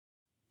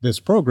This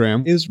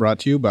program is brought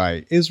to you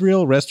by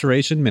Israel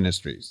Restoration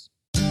Ministries.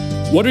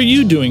 What are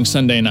you doing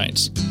Sunday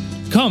nights?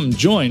 Come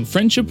join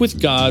Friendship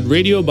with God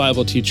radio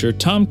Bible teacher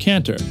Tom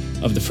Cantor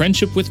of the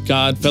Friendship with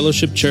God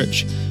Fellowship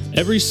Church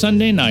every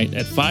Sunday night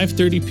at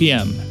 5:30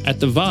 p.m. at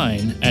The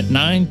Vine at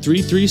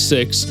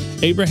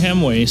 9336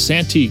 Abraham Way,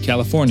 Santee,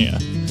 California.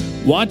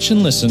 Watch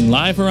and listen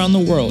live around the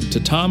world to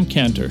Tom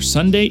Cantor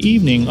Sunday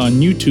evening on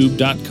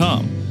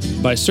YouTube.com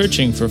by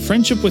searching for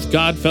Friendship with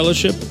God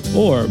Fellowship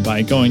or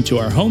by going to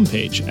our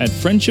homepage at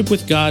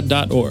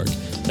friendshipwithgod.org.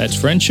 That's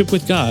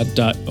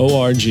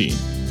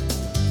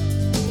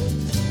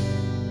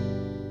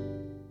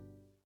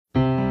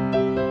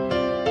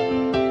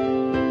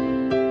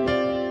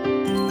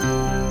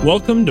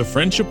Welcome to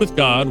Friendship with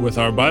God with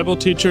our Bible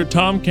teacher,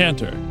 Tom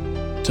Cantor.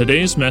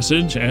 Today's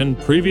message and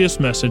previous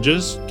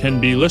messages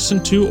can be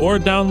listened to or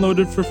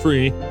downloaded for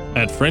free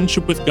at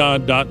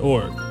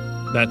friendshipwithgod.org.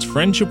 That's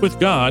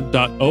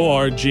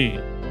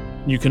friendshipwithgod.org.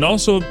 You can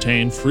also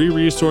obtain free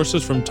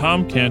resources from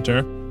Tom Cantor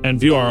and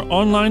view our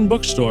online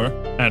bookstore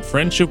at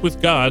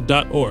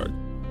friendshipwithgod.org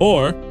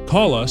or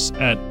call us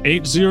at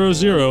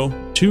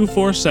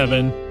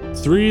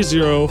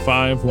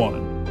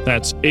 800-247-3051.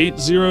 That's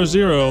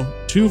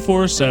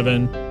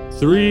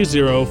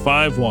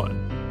 800-247-3051.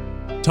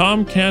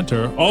 Tom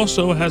Cantor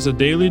also has a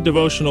daily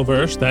devotional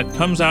verse that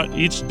comes out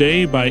each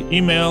day by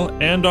email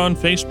and on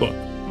Facebook.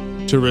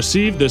 To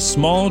receive this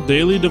small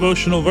daily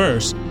devotional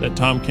verse that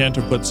Tom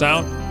Cantor puts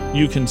out,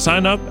 you can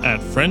sign up at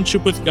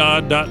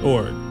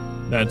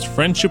friendshipwithgod.org. That's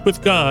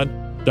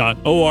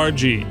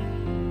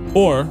friendshipwithgod.org.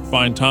 Or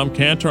find Tom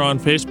Cantor on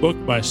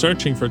Facebook by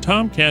searching for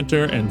Tom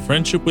Cantor and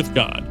Friendship with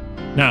God.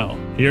 Now,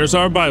 here's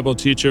our Bible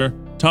teacher,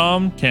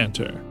 Tom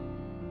Cantor.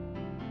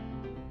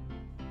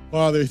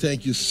 Father,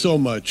 thank you so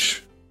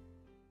much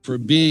for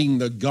being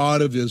the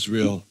God of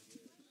Israel.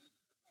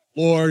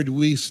 Lord,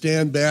 we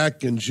stand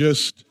back and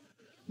just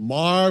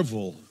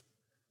marvel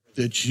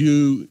that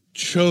you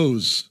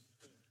chose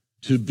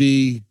to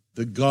be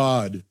the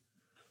God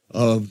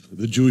of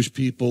the Jewish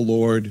people,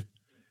 Lord,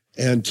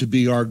 and to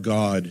be our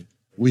God.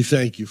 We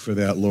thank you for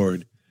that,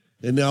 Lord.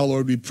 And now,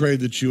 Lord, we pray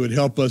that you would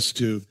help us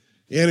to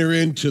enter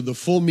into the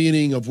full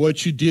meaning of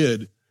what you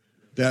did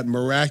that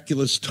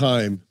miraculous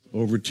time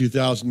over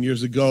 2,000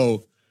 years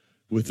ago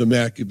with the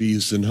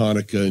Maccabees and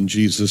Hanukkah in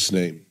Jesus'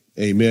 name.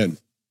 Amen.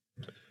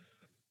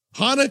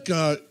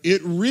 Hanukkah,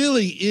 it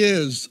really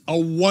is a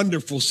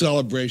wonderful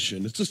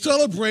celebration. It's a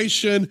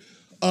celebration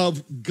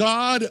of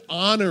God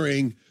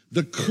honoring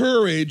the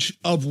courage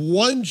of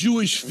one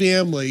Jewish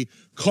family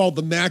called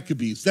the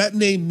Maccabees. That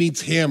name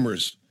means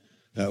hammers.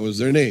 That was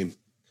their name.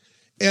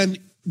 And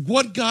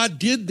what God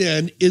did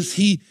then is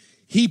he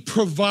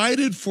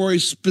provided for a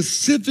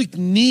specific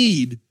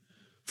need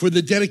for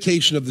the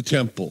dedication of the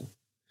temple.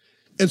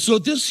 And so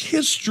this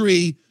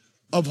history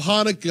of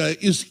Hanukkah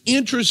is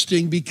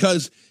interesting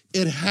because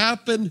it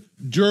happened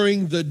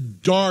during the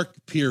dark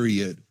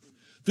period.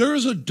 There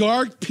is a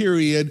dark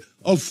period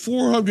of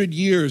 400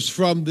 years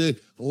from the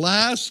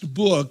last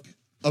book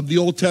of the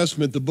Old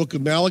Testament, the book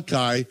of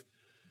Malachi,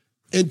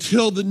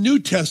 until the New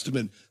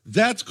Testament.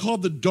 That's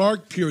called the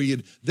dark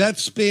period. That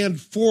spanned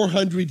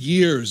 400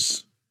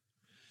 years.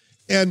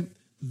 And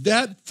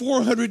that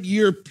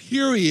 400-year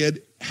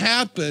period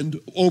happened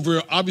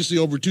obviously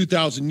over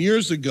 2,000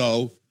 years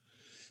ago.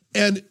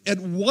 And at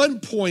one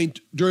point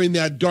during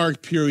that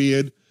dark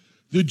period,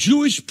 the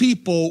Jewish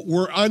people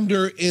were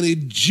under an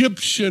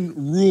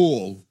Egyptian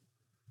rule.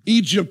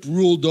 Egypt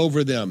ruled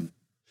over them.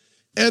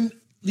 And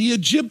the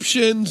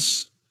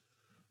Egyptians,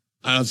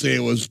 I'll say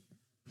it was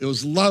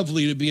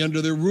lovely to be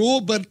under their rule,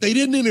 but they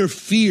didn't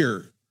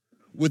interfere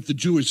with the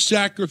Jewish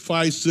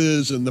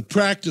sacrifices and the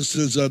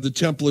practices of the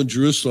temple in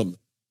Jerusalem.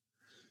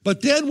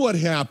 But then what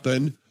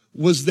happened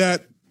was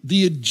that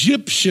the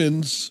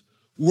Egyptians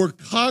were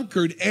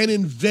conquered and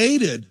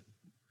invaded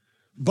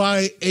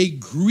by a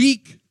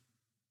Greek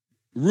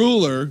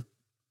ruler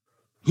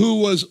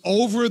who was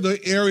over the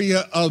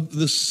area of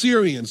the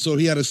Syrians. So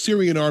he had a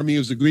Syrian army, he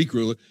was a Greek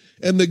ruler.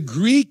 And the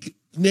Greek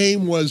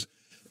name was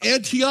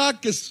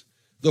Antiochus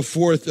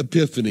IV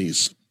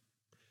Epiphanes.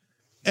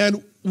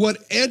 And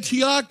what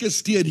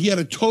Antiochus did, he had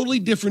a totally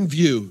different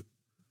view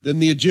than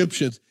the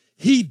Egyptians.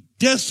 He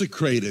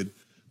desecrated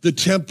the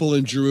temple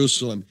in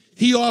Jerusalem.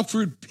 He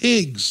offered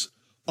pigs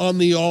on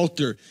the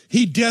altar.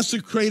 He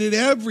desecrated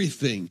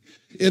everything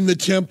in the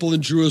temple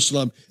in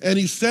Jerusalem. And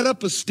he set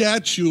up a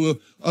statue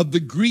of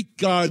the Greek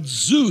god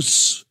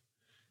Zeus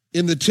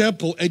in the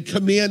temple and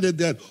commanded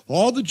that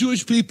all the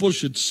Jewish people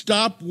should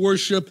stop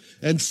worship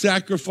and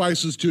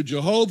sacrifices to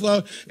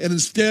Jehovah. And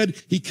instead,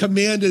 he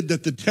commanded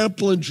that the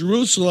temple in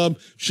Jerusalem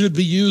should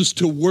be used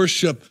to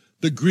worship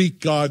the Greek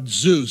god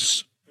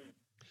Zeus.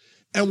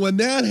 And when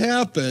that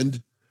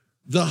happened,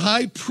 the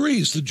high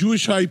priest, the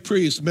Jewish high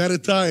priest,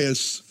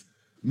 Mattathias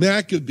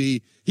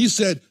Maccabee, he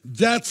said,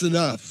 that's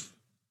enough.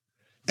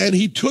 And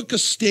he took a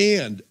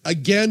stand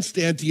against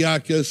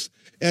Antiochus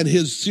and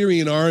his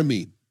Syrian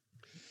army.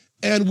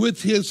 And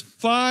with his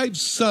 5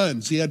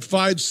 sons, he had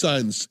 5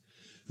 sons,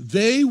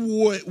 they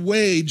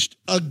waged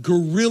a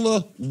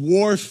guerrilla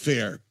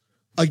warfare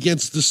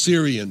against the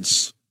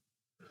Syrians.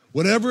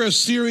 Whenever a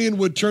Syrian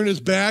would turn his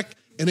back,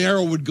 an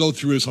arrow would go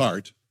through his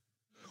heart,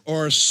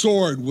 or a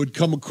sword would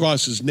come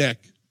across his neck.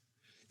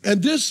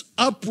 And this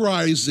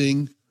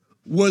uprising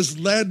was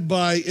led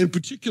by, in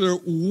particular,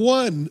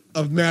 one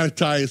of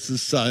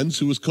Matthias' sons,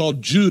 who was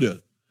called Judas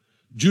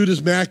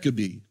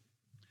Maccabee.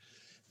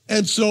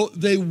 And so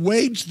they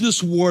waged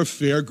this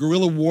warfare,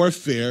 guerrilla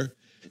warfare,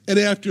 and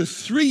after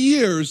 3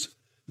 years,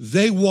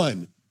 they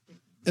won.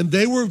 And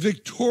they were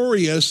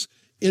victorious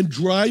in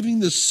driving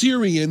the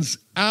Syrians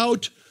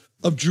out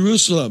of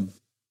Jerusalem.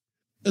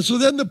 And so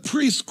then the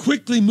priests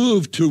quickly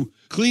moved to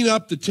clean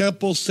up the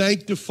temple,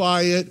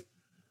 sanctify it,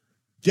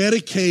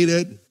 dedicate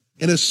it,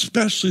 and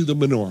especially the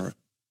menorah,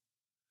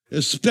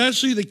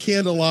 especially the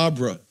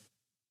candelabra.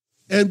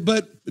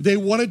 But they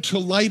wanted to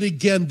light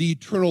again the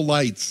eternal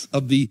lights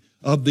of the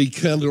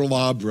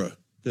candelabra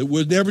that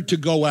were never to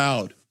go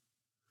out.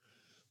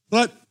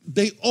 But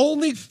they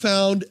only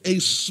found a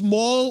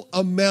small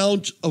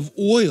amount of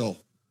oil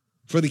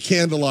for the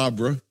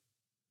candelabra.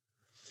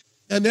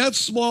 And that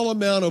small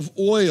amount of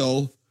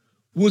oil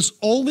was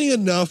only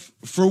enough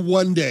for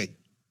 1 day.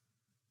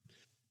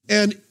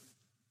 And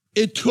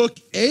it took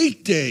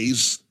 8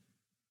 days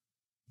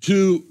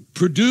to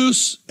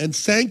produce and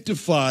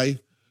sanctify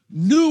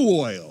new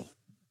oil.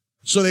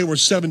 So they were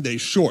 7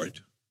 days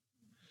short.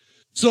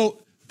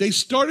 So they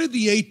started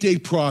the 8-day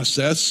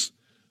process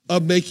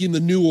of making the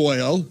new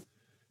oil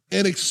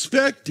and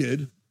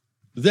expected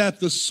that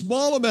the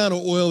small amount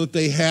of oil that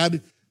they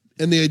had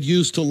and they had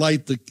used to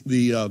light the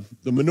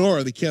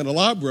menorah, the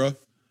candelabra,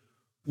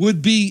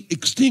 would be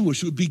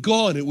extinguished, it would be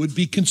gone, it would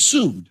be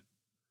consumed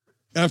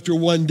after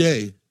 1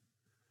 day.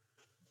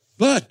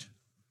 But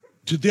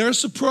to their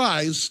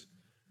surprise,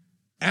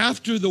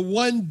 after the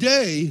 1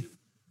 day,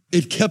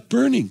 it kept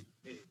burning.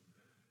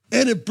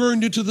 And it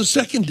burned into the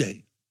second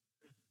day.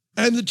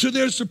 And to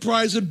their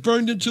surprise, it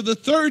burned into the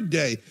third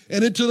day,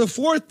 and into the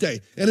fourth day,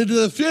 and into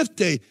the fifth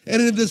day,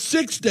 and into the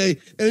sixth day,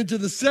 and into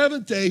the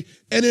seventh day,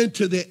 and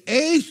into the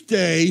 8th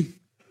day,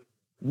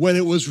 when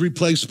it was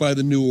replaced by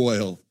the new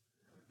oil.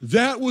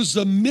 That was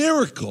a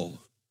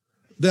miracle,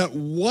 that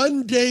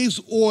 1 day's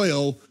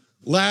oil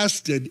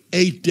lasted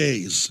 8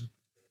 days.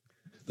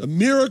 The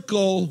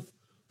miracle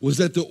was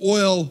that the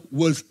oil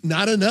was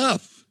not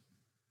enough,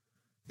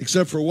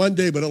 except for 1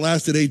 day, but it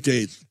lasted 8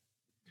 days.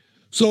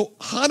 So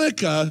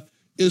Hanukkah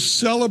is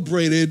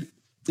celebrated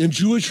in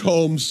Jewish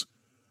homes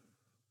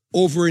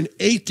over an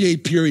 8-day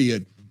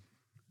period.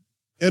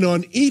 And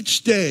on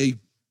each day,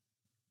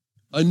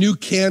 a new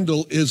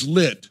candle is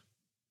lit.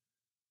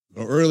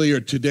 Well,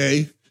 earlier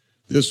today,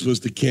 this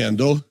was the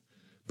candle.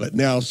 But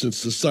now,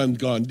 since the sun's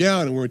gone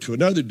down and we're into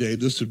another day,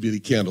 this would be the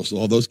candle. So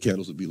all those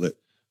candles would be lit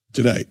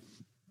tonight.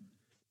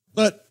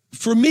 But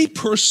for me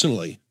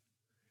personally,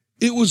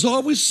 it was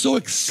always so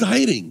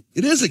exciting.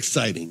 It is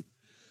exciting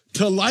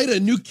to light a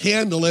new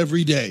candle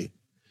every day.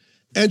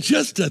 And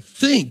just to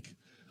think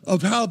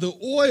of how the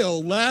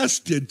oil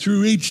lasted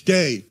through each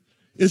day.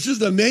 It's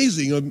just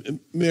amazing.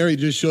 Mary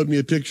just showed me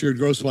a picture at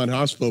Grossmont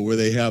Hospital where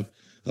they have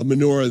a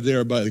menorah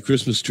there by the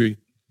Christmas tree.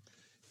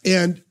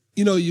 And,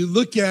 you know, you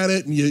look at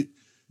it and you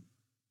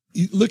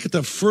look at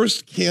the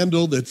first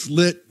candle that's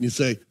lit and you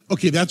say,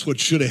 okay, that's what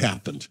should have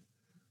happened.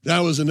 That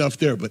was enough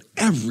there. But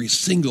every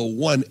single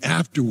one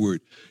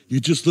afterward, you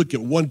just look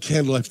at one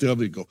candle after the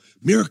other and go,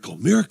 miracle,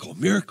 miracle,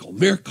 miracle,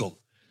 miracle.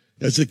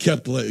 As it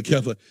kept.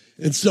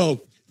 And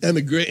so, and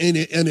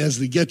as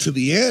they get to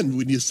the end,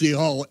 when you see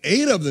all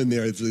 8 of them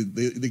there,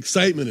 the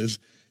excitement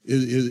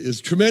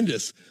is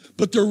tremendous.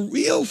 But the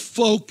real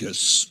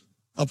focus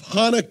of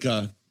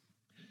Hanukkah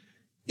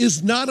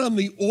is not on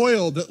the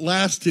oil that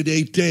lasted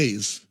 8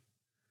 days.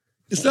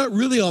 It's not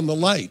really on the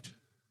light.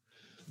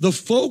 The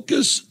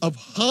focus of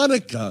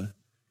Hanukkah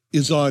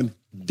is on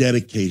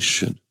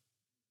dedication.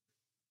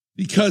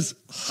 Because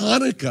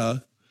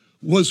Hanukkah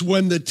was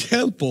when the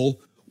temple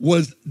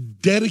was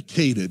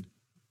dedicated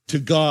to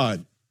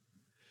God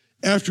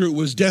after it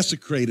was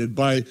desecrated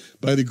by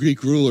the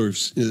Greek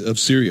rulers of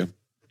Syria.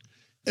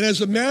 And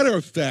as a matter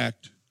of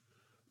fact,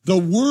 the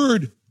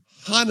word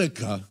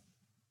Hanukkah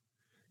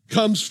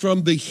comes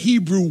from the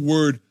Hebrew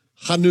word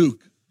Hanuk,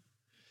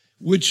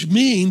 which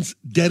means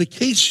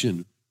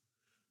dedication.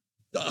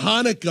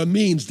 Hanukkah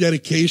means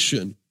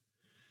dedication.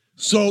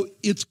 So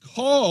it's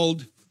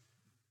called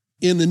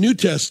in the New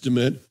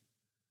Testament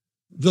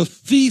the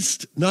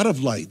Feast, not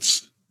of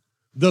Lights,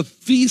 the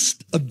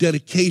Feast of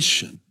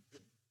Dedication.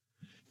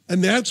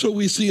 And that's what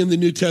we see in the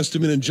New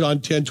Testament in John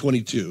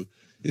 10:22.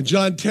 In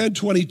John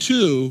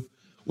 10:22,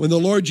 when the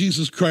Lord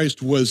Jesus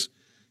Christ was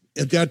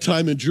at that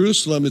time in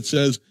Jerusalem, it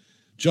says,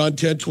 John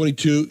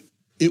 10:22,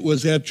 it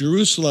was at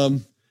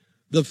Jerusalem,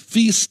 the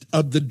Feast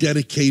of the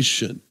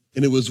Dedication.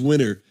 And it was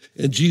winter,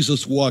 and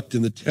Jesus walked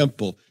in the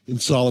temple in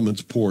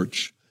Solomon's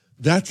porch.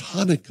 That's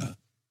Hanukkah.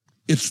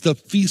 It's the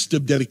Feast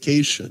of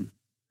Dedication.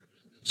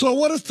 So I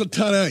want us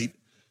tonight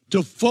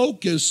to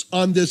focus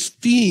on this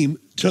theme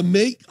to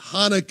make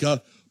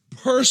Hanukkah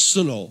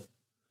personal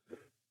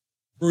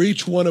for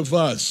each one of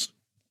us.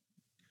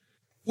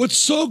 What's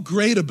so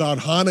great about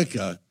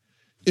Hanukkah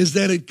is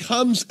that it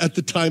comes at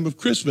the time of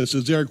Christmas,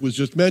 as Eric was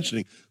just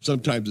mentioning.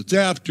 Sometimes it's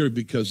after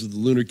because of the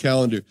lunar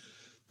calendar,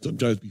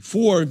 sometimes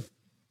before.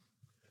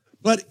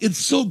 But it's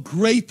so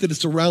great that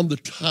it's around the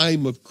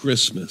time of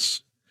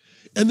Christmas.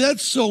 And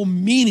that's so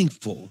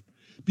meaningful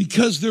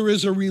because there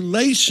is a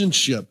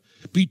relationship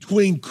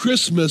between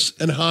Christmas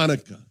and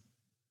Hanukkah.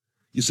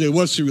 You say,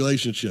 what's the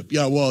relationship?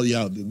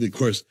 Of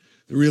course,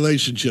 the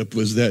relationship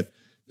was that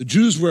the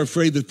Jews were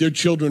afraid that their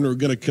children were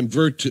going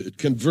to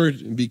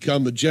convert and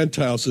become a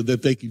Gentile so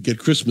that they could get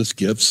Christmas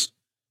gifts.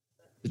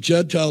 The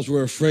Gentiles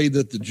were afraid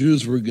that the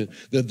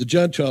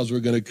Gentiles were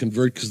going to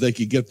convert because they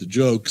could get the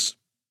jokes.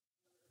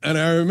 And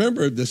I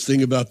remember this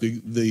thing about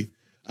the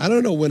I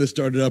don't know when it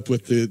started up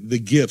with the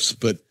gifts,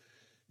 but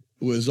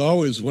it was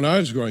always, when I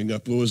was growing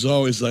up, it was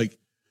always like,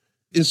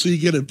 and so you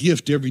get a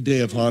gift every day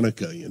of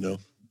Hanukkah, you know.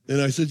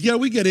 And I said, yeah,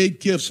 we get 8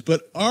 gifts,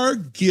 but our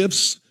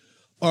gifts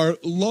are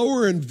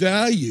lower in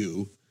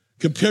value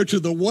compared to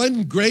the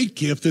one great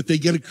gift that they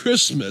get at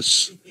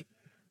Christmas.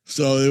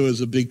 So it was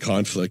a big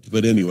conflict.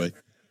 But anyway,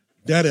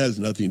 that has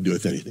nothing to do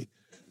with anything.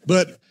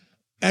 But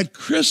at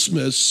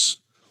Christmas,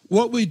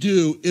 what we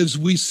do is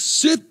we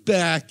sit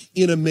back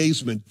in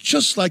amazement,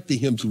 just like the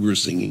hymns we were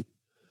singing.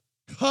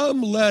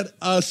 Come, let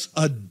us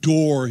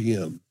adore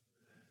him.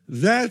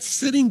 That's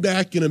sitting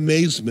back in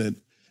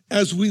amazement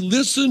as we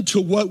listen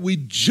to what we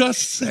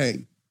just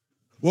sang.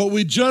 What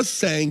we just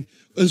sang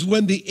is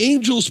when the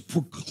angels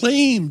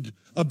proclaimed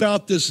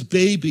about this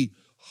baby,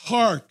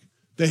 hark,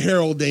 the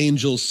herald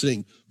angels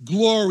sing,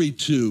 glory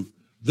to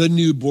the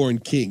newborn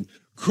King,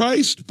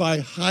 Christ by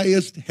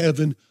highest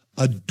heaven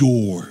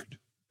adored.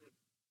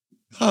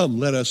 Come,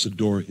 let us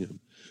adore him.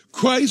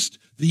 Christ,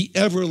 the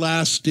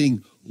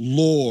everlasting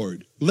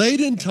Lord. Late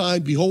in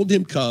time, behold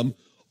him come,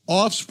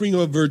 offspring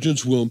of a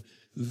virgin's womb,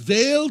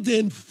 veiled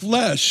in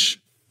flesh,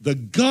 the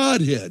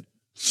Godhead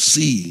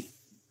see.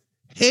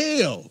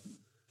 Hail,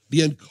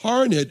 the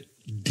incarnate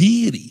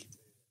deity.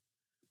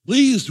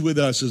 Pleased with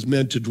us as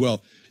men to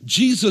dwell.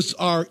 Jesus,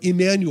 our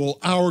Emmanuel,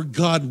 our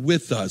God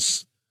with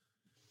us.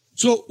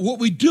 So what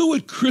we do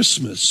at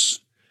Christmas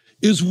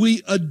is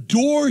we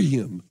adore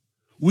him.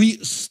 We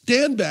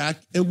stand back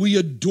and we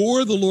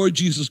adore the Lord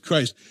Jesus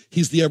Christ.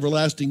 He's the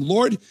everlasting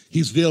Lord.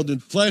 He's veiled in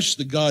flesh,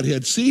 the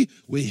Godhead see.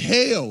 We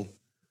hail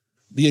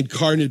the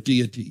incarnate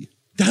deity.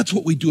 That's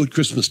what we do at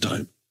Christmas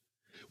time.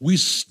 We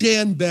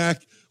stand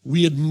back,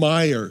 we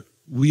admire,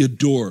 we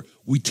adore.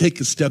 We take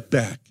a step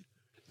back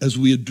as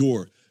we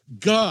adore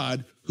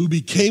God who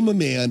became a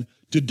man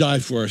to die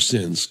for our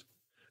sins.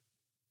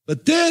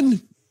 But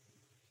then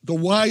the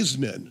wise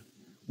men,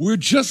 we're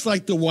just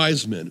like the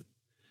wise men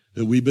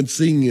that we've been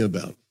singing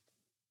about.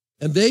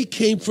 And they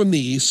came from the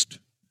east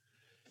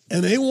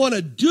and they want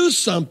to do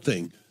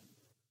something.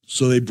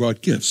 So they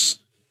brought gifts.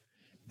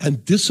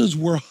 And this is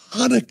where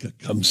Hanukkah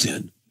comes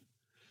in,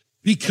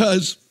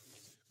 because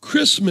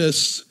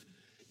Christmas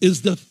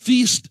is the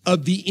feast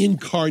of the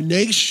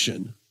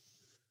incarnation,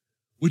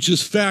 which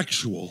is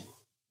factual.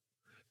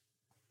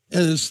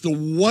 And it's the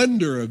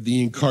wonder of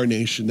the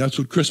incarnation. That's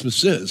what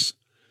Christmas is.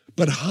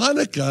 But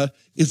Hanukkah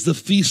is the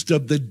feast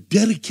of the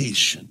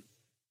dedication,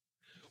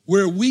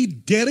 where we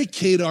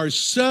dedicate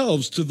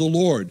ourselves to the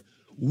Lord.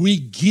 We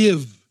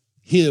give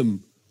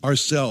him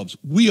ourselves.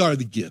 We are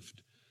the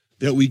gift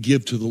that we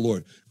give to the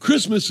Lord.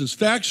 Christmas is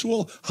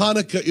factual.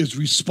 Hanukkah is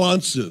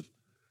responsive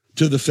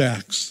to the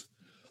facts.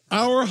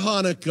 Our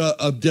Hanukkah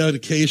of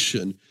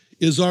dedication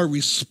is our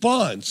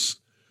response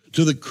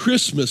to the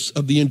Christmas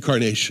of the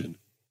incarnation.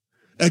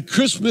 At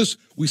Christmas,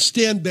 we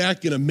stand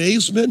back in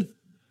amazement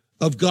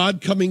of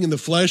God coming in the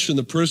flesh in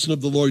the person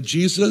of the Lord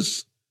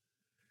Jesus.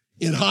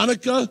 In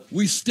Hanukkah,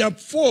 we step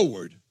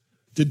forward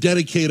to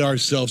dedicate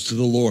ourselves to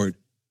the Lord.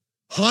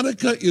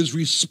 Hanukkah is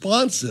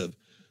responsive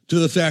to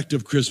the fact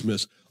of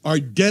Christmas, our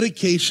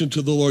dedication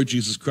to the Lord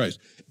Jesus Christ.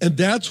 And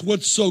that's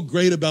what's so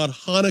great about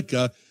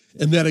Hanukkah,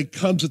 and that it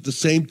comes at the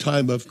same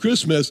time of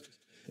Christmas.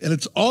 And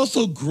it's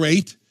also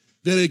great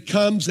that it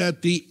comes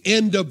at the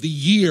end of the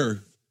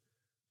year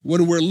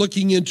when we're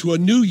looking into a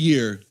new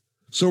year.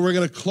 So we're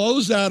going to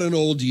close out an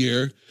old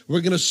year.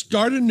 We're going to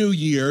start a new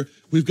year.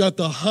 We've got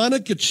the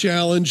Hanukkah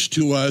challenge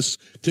to us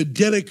to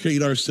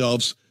dedicate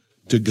ourselves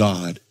to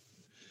God.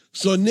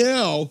 So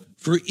now,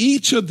 for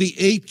each of the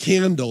 8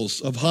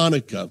 candles of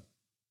Hanukkah,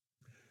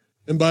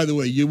 and by the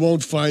way, you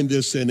won't find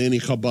this in any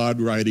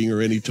Chabad writing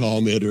or any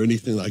Talmud or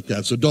anything like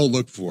that, so don't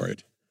look for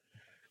it.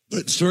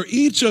 But for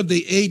each of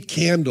the 8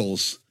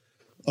 candles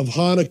of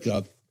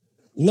Hanukkah,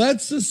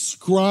 let's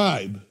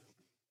ascribe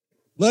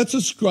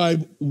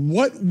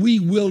what we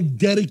will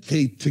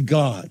dedicate to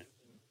God.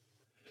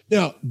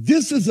 Now,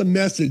 this is a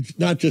message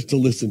not just to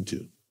listen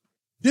to.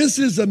 This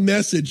is a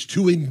message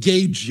to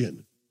engage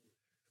in.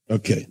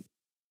 Okay,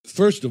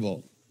 first of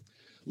all,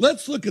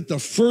 let's look at the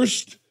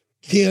first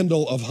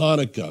candle of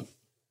Hanukkah,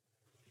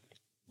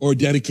 or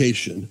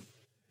dedication,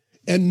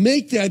 and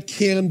make that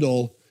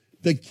candle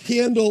the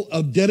candle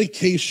of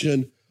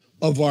dedication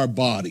of our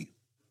body.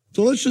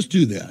 So let's just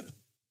do that.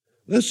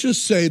 Let's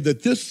just say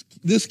that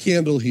this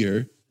candle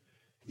here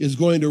is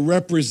going to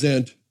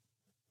represent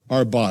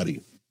our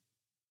body.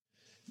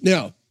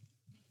 Now,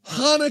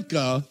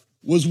 Hanukkah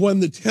was when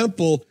the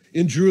temple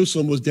in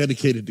Jerusalem was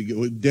dedicated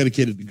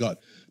to God.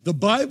 The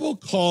Bible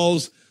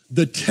calls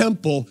the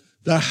temple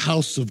the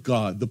house of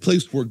God, the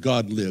place where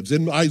God lives.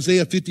 In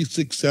Isaiah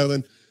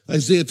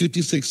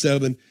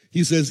 56:7,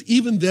 he says,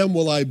 even them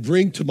will I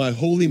bring to my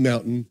holy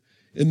mountain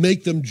and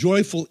make them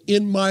joyful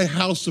in my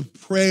house of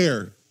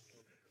prayer.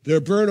 Their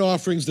burnt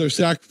offerings, their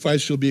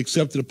sacrifice shall be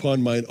accepted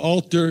upon mine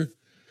altar,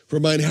 for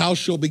mine house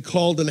shall be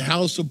called an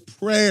house of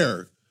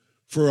prayer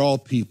for all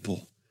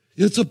people.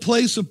 It's a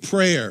place of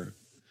prayer.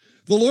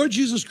 The Lord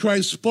Jesus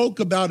Christ spoke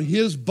about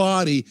his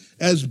body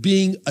as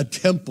being a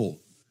temple.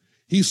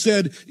 He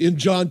said in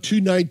John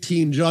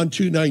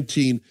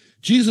 2:19,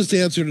 Jesus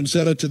answered and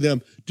said unto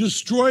them,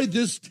 destroy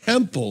this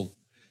temple,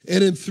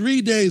 and in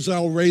 3 days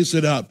I'll raise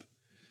it up.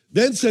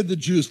 Then said the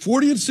Jews,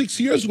 46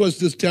 years was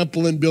this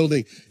temple in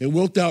building, and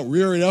wilt thou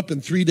rear it up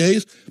in 3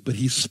 days? But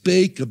he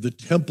spake of the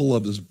temple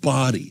of his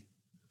body,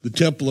 the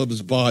temple of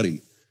his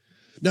body.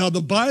 Now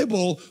the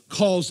Bible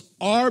calls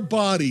our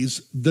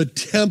bodies the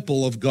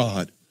temple of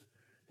God.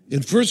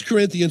 In 1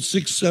 Corinthians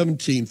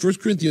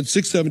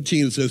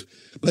 6:17, it says,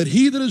 but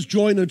he that is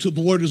joined unto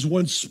the Lord is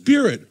one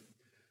spirit.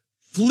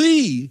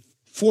 Flee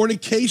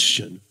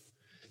fornication.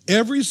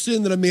 Every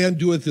sin that a man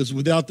doeth is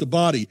without the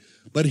body,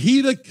 but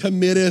he that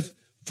committeth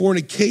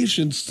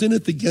fornication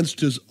sinneth against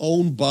his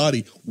own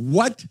body.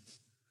 What?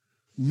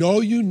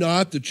 Know you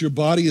not that your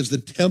body is the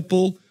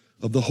temple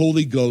of the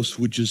Holy Ghost,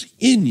 which is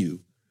in you,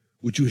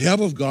 which you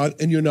have of God,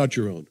 and you're not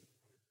your own?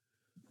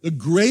 The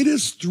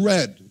greatest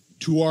threat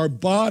to our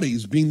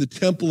bodies being the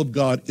temple of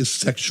God is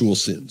sexual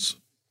sins.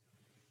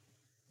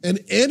 And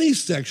any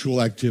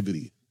sexual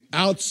activity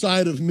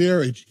outside of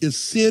marriage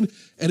is sin,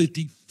 and it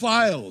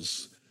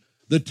defiles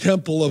the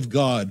temple of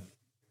God.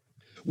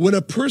 When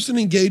a person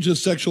engages in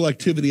sexual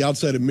activity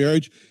outside of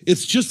marriage,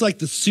 it's just like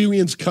the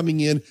Syrians coming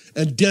in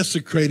and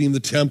desecrating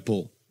the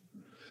temple.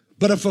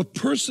 But if a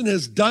person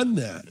has done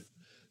that,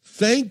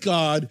 thank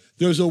God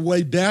there's a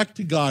way back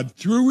to God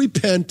through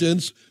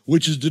repentance,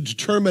 which is to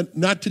determine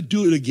not to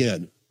do it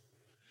again,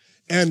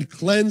 and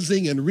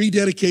cleansing and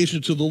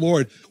rededication to the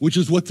Lord, which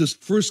is what this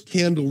first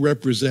candle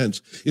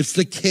represents. It's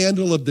the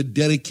candle of the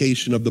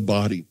dedication of the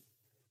body.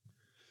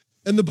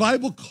 And the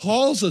Bible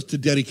calls us to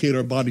dedicate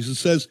our bodies. It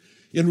says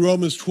in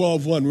Romans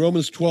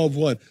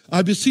 12:1,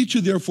 I beseech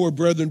you therefore,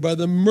 brethren, by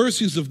the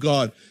mercies of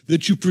God,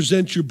 that you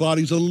present your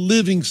bodies a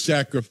living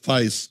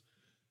sacrifice,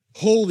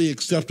 wholly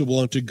acceptable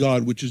unto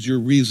God, which is your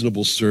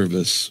reasonable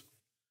service.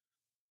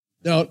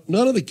 Now,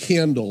 none of the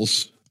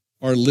candles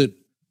are lit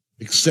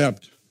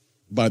except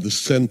by the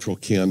central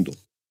candle,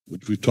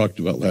 which we talked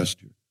about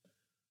last year,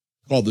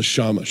 called the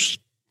shamash.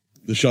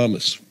 The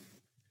shamash.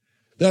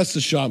 That's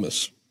the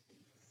shamash.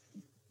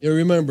 You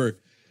remember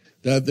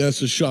that's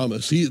the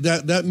shamash.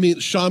 That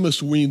means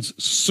shamash means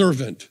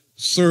servant.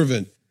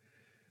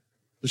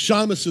 The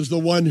shamash is the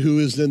one who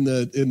is in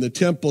the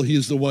temple.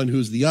 He's the one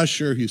who's the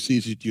usher. He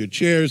sees you to your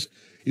chairs.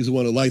 He's the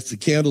one who lights the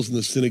candles in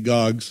the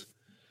synagogue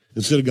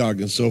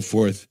and so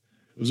forth.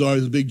 It was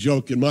always a big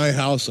joke in my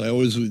house. I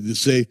always would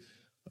say,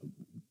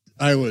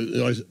 why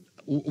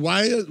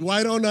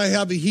don't I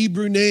have a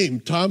Hebrew name?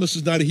 Thomas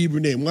is not a Hebrew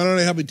name. Why don't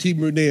I have a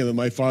Hebrew name? And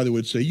my father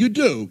would say, you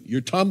do.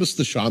 You're Thomas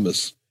the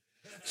Shamash.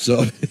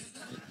 So,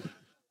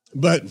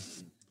 but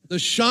the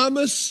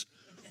shamash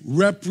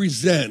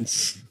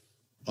represents,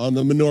 on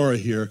the menorah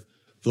here,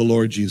 the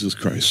Lord Jesus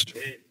Christ.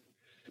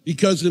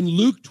 Because in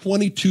Luke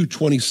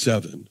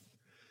 22:27,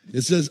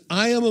 it says,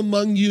 I am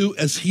among you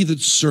as he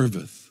that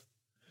serveth.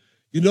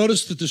 You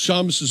notice that the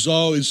shamash is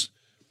always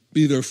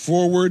either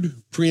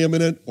forward,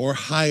 preeminent, or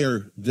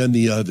higher than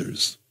the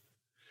others.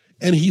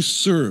 And he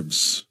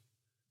serves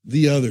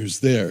the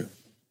others there.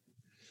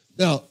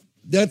 Now,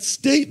 that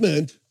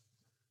statement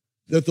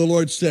that the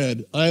Lord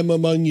said, I am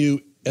among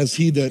you as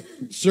he that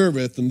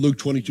serveth, in Luke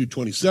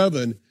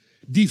 22:27,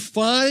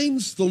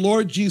 defines the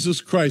Lord Jesus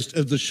Christ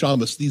as the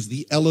shamash. He's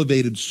the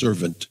elevated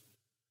servant.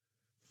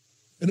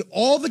 And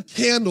all the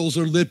candles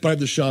are lit by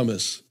the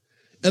shamash.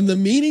 And the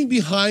meaning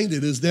behind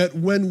it is that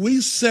when we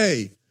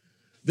say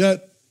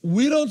that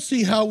we don't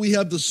see how we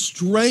have the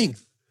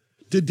strength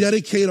to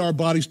dedicate our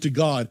bodies to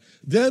God,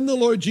 then the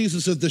Lord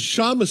Jesus, as the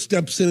shamash,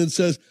 steps in and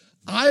says,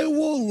 I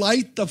will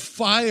light the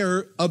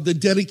fire of the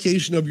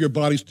dedication of your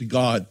bodies to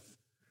God.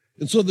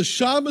 And so the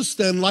shamash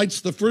then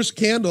lights the first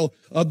candle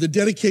of the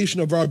dedication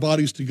of our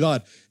bodies to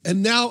God.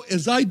 And now,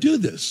 as I do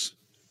this,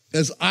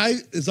 as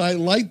I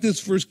light this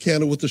first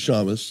candle with the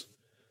shamash,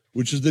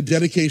 which is the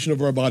dedication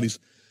of our bodies,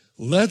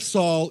 let's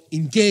all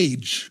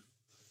engage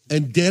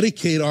and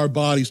dedicate our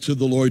bodies to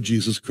the Lord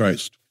Jesus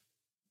Christ.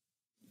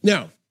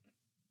 Now,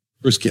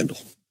 first candle.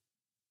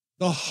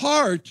 The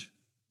heart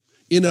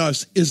in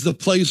us is the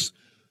place,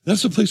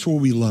 that's the place where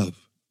we love.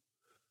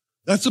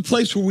 That's the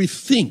place where we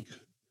think.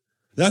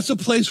 That's the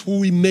place where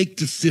we make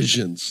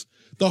decisions.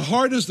 The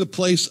heart is the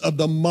place of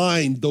the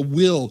mind, the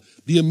will,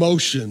 the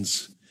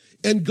emotions.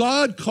 And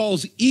God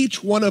calls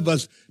each one of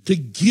us to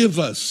give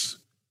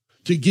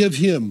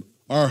him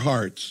our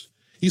hearts.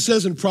 He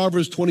says in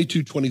Proverbs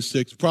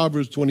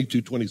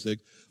 22:26,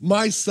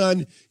 My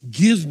son,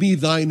 give me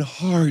thine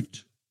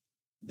heart,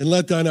 and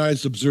let thine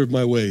eyes observe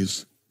my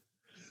ways.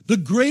 The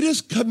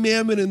greatest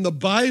commandment in the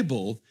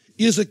Bible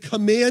is a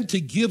command to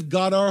give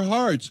God our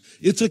hearts.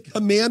 It's a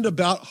command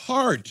about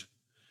heart.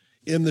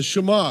 In the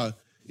Shema,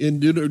 in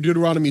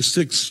Deuteronomy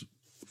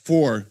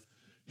 6:4,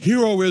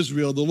 hear, O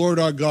Israel, the Lord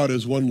our God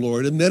is one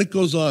Lord. And then it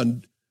goes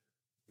on.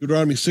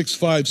 Deuteronomy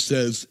 6:5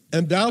 says,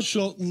 and thou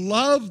shalt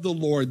love the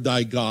Lord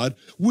thy God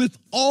with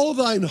all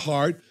thine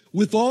heart,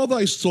 with all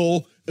thy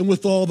soul, and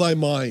with all thy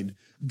mind.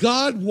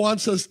 God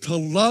wants us to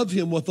love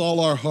him with all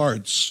our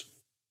hearts.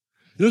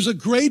 There's a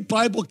great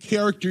Bible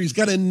character. He's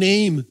got a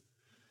name.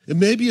 And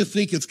maybe you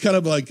think it's kind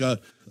of like a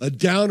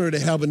downer to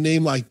have a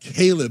name like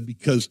Caleb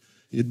because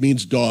it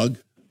means dog.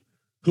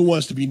 Who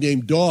wants to be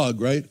named dog,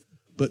 right?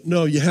 But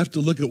no, you have to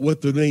look at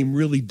what the name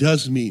really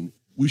does mean.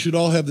 We should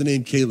all have the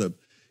name Caleb.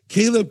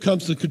 Caleb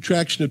comes from the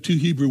contraction of two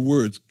Hebrew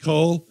words,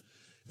 kol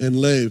and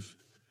lev.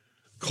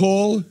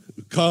 Kol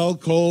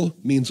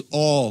means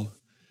all,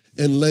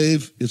 and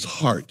lev is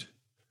heart.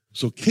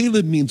 So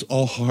Caleb means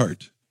all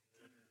heart.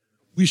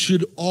 We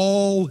should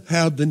all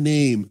have the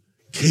name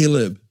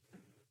Caleb.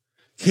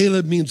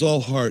 Caleb means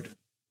all heart.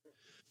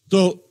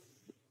 So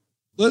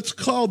let's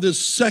call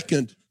this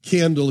second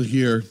candle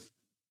here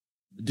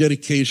the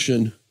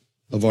dedication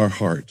of our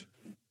heart.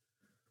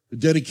 The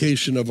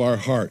dedication of our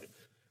heart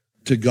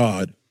to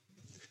God.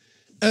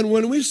 And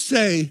when we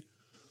say,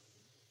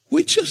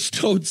 we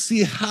just don't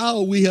see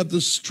how we have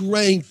the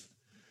strength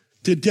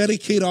to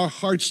dedicate our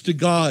hearts to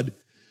God,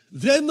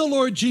 then the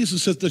Lord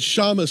Jesus, as the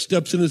psalmist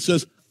steps in and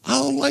says,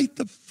 I'll light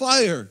the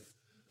fire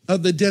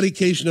of the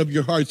dedication of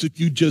your hearts if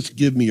you just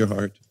give me your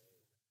heart.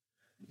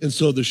 And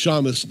so the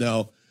psalmist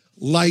now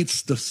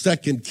lights the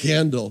second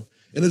candle.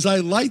 And as I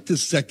light the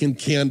second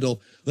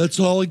candle, let's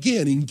all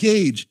again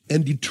engage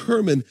and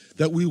determine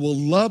that we will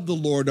love the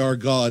Lord our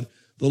God,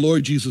 the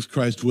Lord Jesus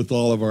Christ, with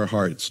all of our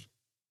hearts.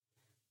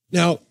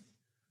 Now,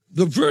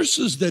 the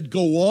verses that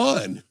go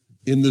on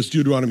in this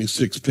Deuteronomy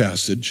 6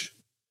 passage,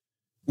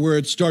 where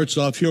it starts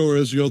off, hear, O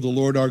Israel, the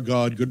Lord our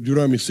God,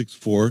 Deuteronomy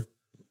 6:4,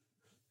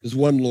 is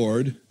one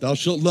Lord. Thou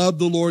shalt love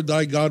the Lord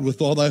thy God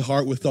with all thy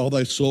heart, with all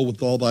thy soul,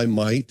 with all thy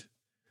might.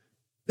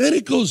 Then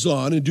it goes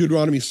on in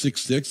Deuteronomy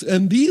 6:6,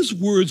 and these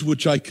words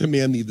which I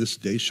command thee this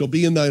day shall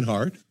be in thine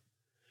heart.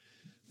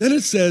 Then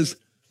it says,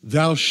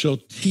 thou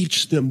shalt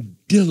teach them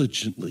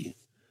diligently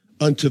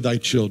unto thy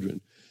children,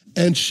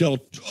 and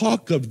shalt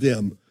talk of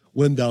them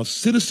when thou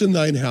sittest in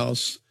thine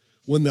house,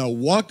 when thou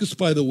walkest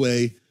by the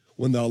way,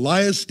 when thou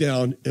liest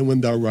down, and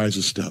when thou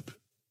risest up.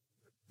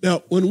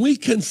 Now, when we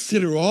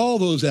consider all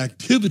those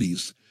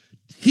activities,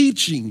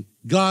 teaching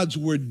God's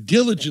word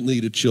diligently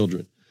to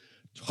children,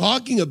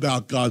 talking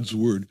about God's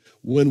word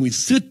when we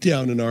sit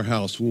down in our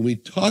house, when we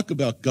talk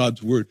about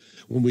God's word,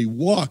 when we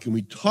walk and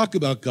we talk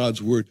about God's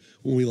word,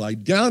 when we lie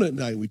down at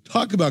night, we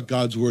talk about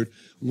God's word,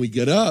 when we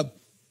get up,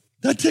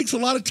 that takes a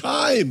lot of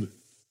time.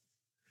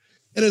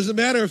 And as a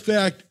matter of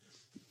fact,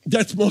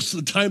 that's most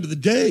of the time of the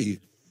day.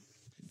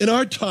 And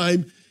our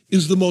time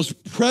is the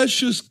most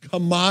precious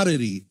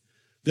commodity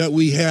that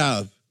we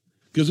have.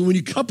 Because when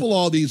you couple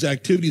all these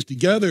activities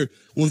together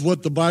with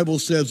what the Bible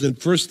says in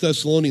 1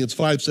 Thessalonians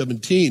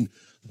 5:17,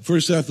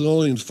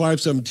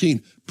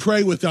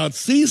 pray without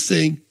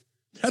ceasing,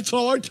 that's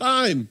all our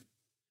time.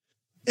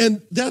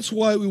 And that's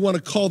why we want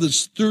to call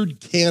this third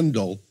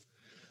candle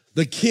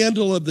the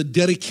candle of the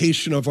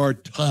dedication of our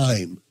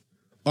time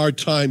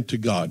to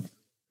God.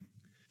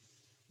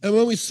 And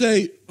when we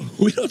say,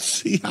 we don't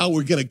see how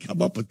we're going to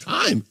come up with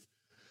time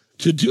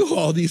to do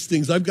all these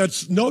things. I've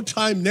got no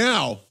time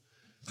now.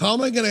 How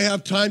am I going to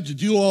have time to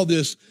do all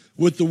this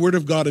with the word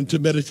of God and to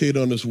meditate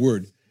on his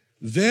word?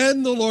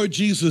 Then the Lord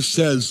Jesus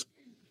says,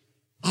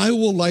 I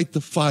will light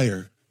the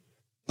fire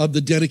of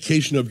the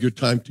dedication of your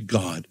time to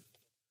God.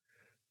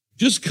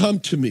 Just come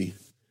to me.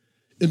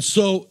 And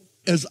so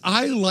as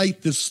I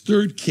light this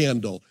third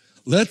candle,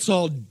 let's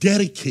all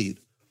dedicate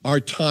our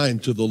time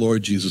to the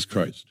Lord Jesus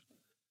Christ.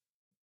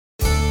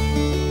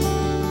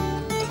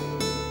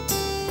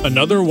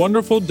 Another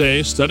wonderful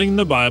day studying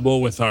the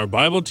Bible with our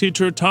Bible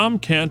teacher Tom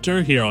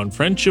Cantor here on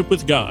Friendship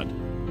with God.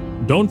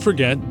 Don't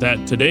forget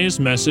that today's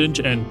message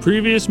and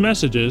previous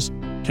messages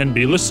can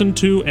be listened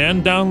to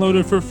and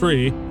downloaded for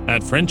free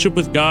at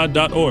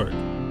friendshipwithgod.org.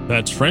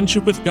 That's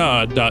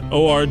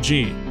friendshipwithgod.org.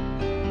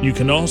 You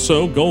can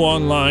also go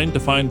online to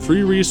find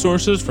free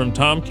resources from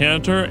Tom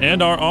Cantor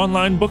and our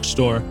online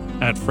bookstore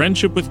at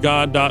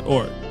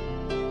friendshipwithgod.org.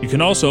 You can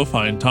also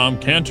find Tom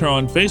Cantor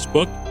on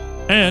Facebook,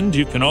 and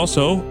you can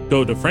also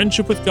go to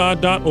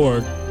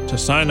friendshipwithgod.org to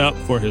sign up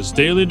for his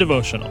daily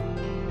devotional.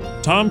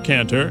 Tom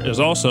Cantor is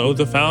also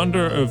the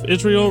founder of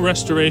Israel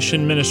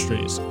Restoration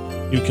Ministries.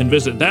 You can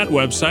visit that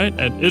website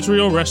at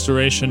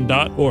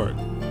israelrestoration.org.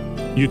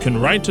 You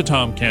can write to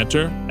Tom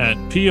Cantor at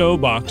P.O.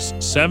 Box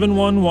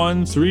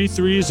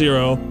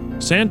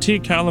 711330, Santee,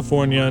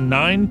 California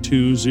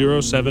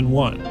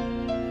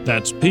 92071.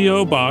 That's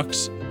P.O.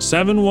 Box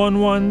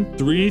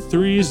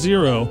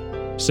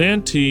 711330,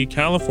 Santee,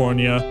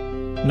 California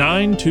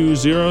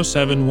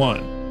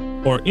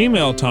 92071. Or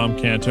email Tom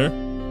Cantor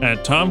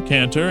at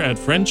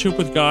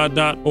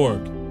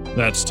tomcantor@friendshipwithgod.org.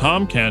 That's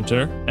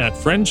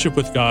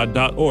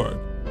tomcantor@friendshipwithgod.org.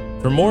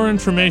 For more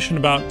information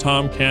about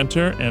Tom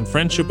Cantor and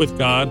Friendship with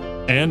God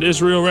and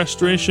Israel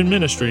Restoration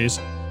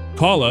Ministries,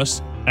 call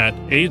us at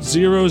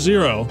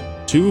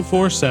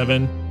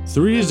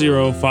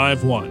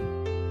 800-247-3051.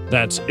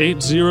 That's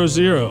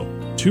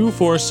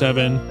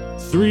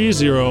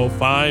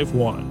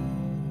 800-247-3051.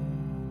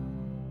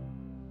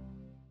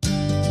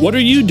 What are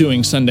you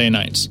doing Sunday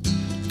nights?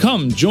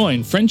 Come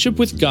join Friendship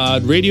with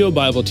God radio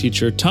Bible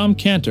teacher Tom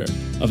Cantor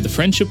of the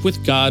Friendship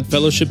with God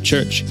Fellowship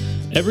Church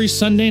every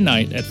Sunday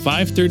night at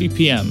 5:30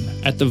 p.m.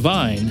 at The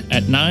Vine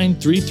at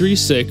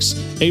 9336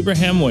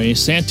 Abraham Way,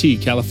 Santee,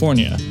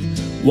 California.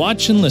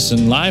 Watch and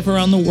listen live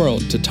around the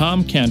world to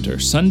Tom Cantor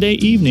Sunday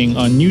evening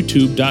on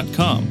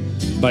YouTube.com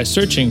by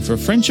searching for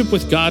Friendship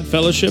with God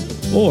Fellowship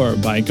or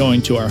by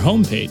going to our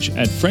homepage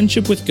at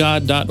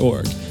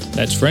friendshipwithgod.org.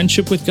 That's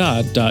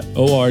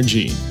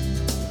friendshipwithgod.org.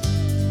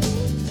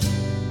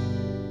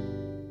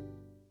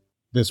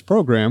 This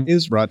program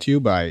is brought to you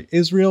by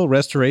Israel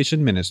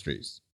Restoration Ministries.